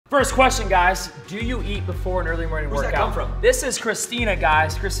First question, guys. Do you eat before an early morning workout? Where's that come from? This is Christina,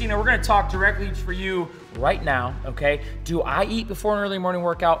 guys. Christina, we're gonna talk directly for you right now, okay? Do I eat before an early morning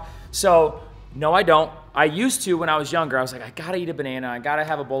workout? So, no, I don't. I used to when I was younger. I was like, I gotta eat a banana, I gotta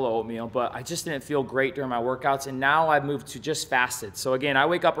have a bowl of oatmeal, but I just didn't feel great during my workouts, and now I've moved to just fasted. So again, I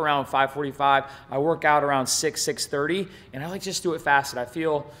wake up around 5:45, I work out around 6:30, and I like just do it fasted. I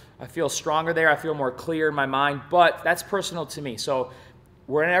feel stronger there, I feel more clear in my mind, but that's personal to me. So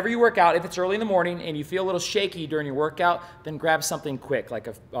whenever you work out, if it's early in the morning and you feel a little shaky during your workout, then grab something quick, like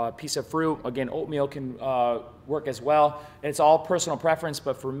a piece of fruit. Again, oatmeal can work as well. It's all personal preference,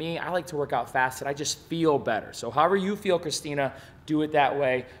 but for me, I like to work out fasted. I just feel better. So however you feel, Christina, do it that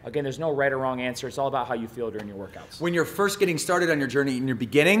way. Again, there's no right or wrong answer. It's all about how you feel during your workouts. When you're first getting started on your journey in your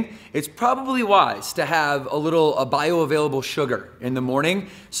beginning, it's probably wise to have a bioavailable sugar in the morning.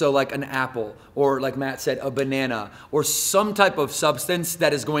 So like an apple, or like Matt said, a banana, or some type of substance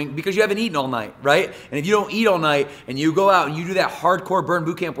that is going, because you haven't eaten all night, right? And if you don't eat all night and you go out and you do that hardcore burn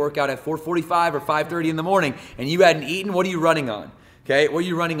boot camp workout at 4:45 or 5:30 in the morning and you hadn't eaten, what are you running on? Okay, what are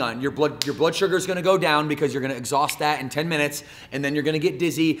you running on? Your blood sugar is gonna go down because you're gonna exhaust that in 10 minutes, and then you're gonna get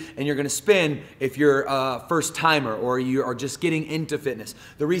dizzy and you're gonna spin if you're a first timer or you are just getting into fitness.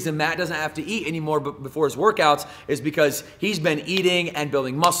 The reason Matt doesn't have to eat anymore before his workouts is because he's been eating and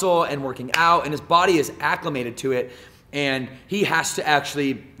building muscle and working out, and his body is acclimated to it, and he has to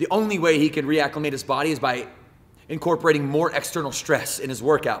actually, the only way he can reacclimate his body is by incorporating more external stress in his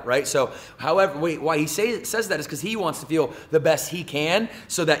workout, right? So however, why he says that is because he wants to feel the best he can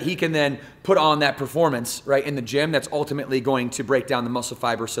so that he can then put on that performance, right, in the gym that's ultimately going to break down the muscle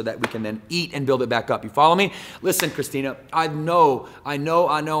fiber so that we can then eat and build it back up. You follow me? Listen, Christina, I know,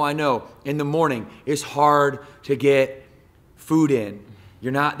 in the morning it's hard to get food in.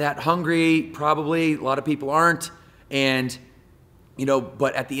 You're not that hungry, probably, a lot of people aren't, and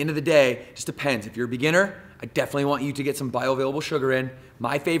but at the end of the day, it just depends. If you're a beginner, I definitely want you to get some bioavailable sugar in.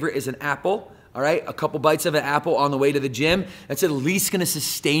 My favorite is an apple, all right? A couple bites of an apple on the way to the gym. That's at least gonna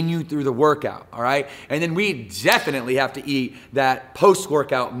sustain you through the workout, all right? And then we definitely have to eat that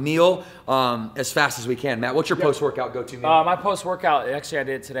post-workout meal as fast as we can. Matt, what's your post-workout go-to meal? My post-workout, actually I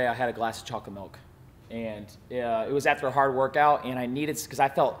did it today, I had a glass of chocolate milk. And it was after a hard workout, and I needed, because I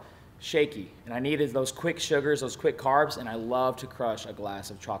felt shaky, and I needed those quick sugars, those quick carbs, and I love to crush a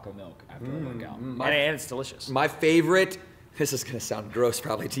glass of chocolate milk after a workout. And it's delicious. My favorite, this is gonna sound gross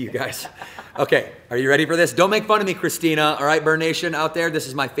probably to you guys. Okay, are you ready for this? Don't make fun of me, Christina, all right, Burn Nation out there, this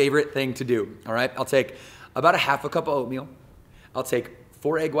is my favorite thing to do, all right? I'll take about a half a cup of oatmeal. I'll take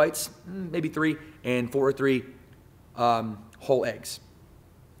 4 egg whites, maybe 3, and 4 or 3 whole eggs,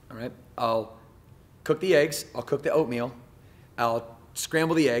 all right? I'll cook the eggs, I'll cook the oatmeal, I'll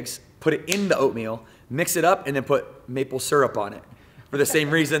scramble the eggs, put it in the oatmeal, mix it up, and then put maple syrup on it. For the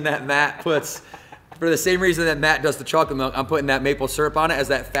same reason that Matt does the chocolate milk, I'm putting that maple syrup on it as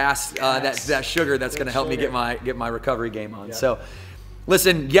that fast, that sugar that's gonna help me get my recovery game on. Yeah. So,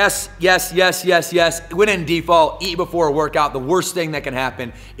 listen, yes. When in default, eat before a workout. The worst thing that can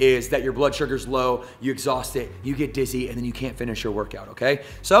happen is that your blood sugar's low, you exhaust it, you get dizzy, and then you can't finish your workout, okay?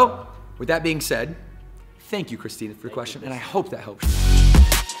 So, with that being said, thank you, Christina, for your question, and I hope that helps you.